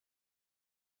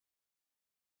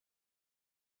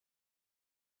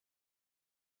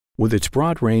With its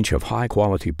broad range of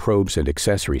high-quality probes and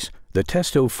accessories, the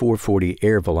Testo 440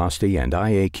 air velocity and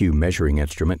IAQ measuring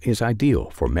instrument is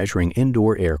ideal for measuring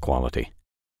indoor air quality.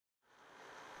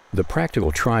 The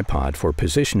practical tripod for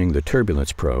positioning the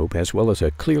turbulence probe, as well as a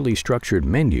clearly structured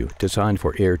menu designed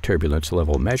for air turbulence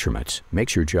level measurements,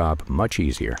 makes your job much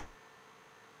easier.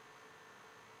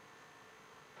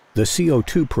 The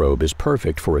CO2 probe is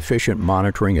perfect for efficient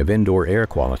monitoring of indoor air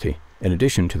quality. In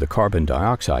addition to the carbon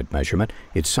dioxide measurement,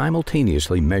 it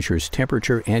simultaneously measures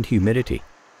temperature and humidity.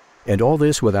 And all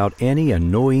this without any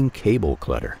annoying cable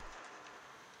clutter.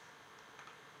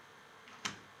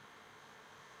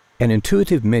 An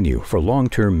intuitive menu for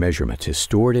long-term measurements is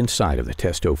stored inside of the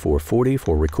Testo 440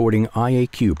 for recording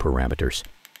IAQ parameters.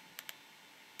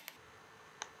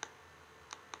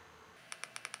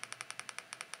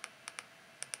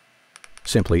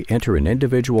 Simply enter an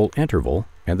individual interval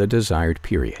and the desired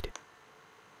period.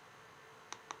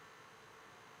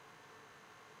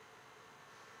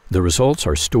 The results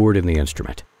are stored in the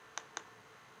instrument.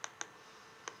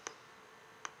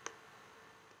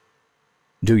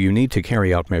 Do you need to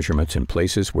carry out measurements in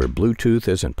places where Bluetooth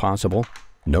isn't possible?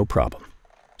 No problem.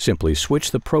 Simply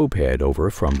switch the probe head over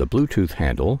from the Bluetooth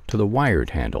handle to the wired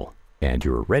handle, and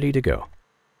you're ready to go.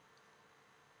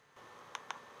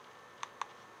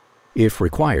 If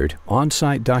required,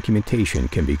 on-site documentation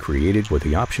can be created with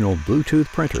the optional Bluetooth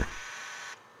printer.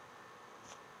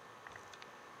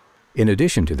 In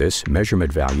addition to this,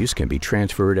 measurement values can be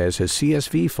transferred as a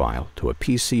CSV file to a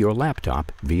PC or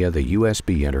laptop via the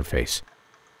USB interface.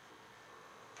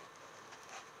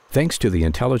 Thanks to the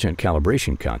intelligent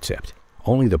calibration concept,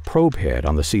 only the probe head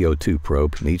on the CO2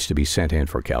 probe needs to be sent in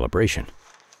for calibration.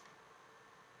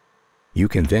 You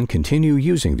can then continue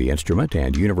using the instrument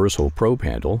and universal probe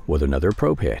handle with another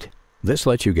probe head. This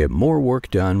lets you get more work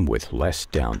done with less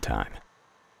downtime.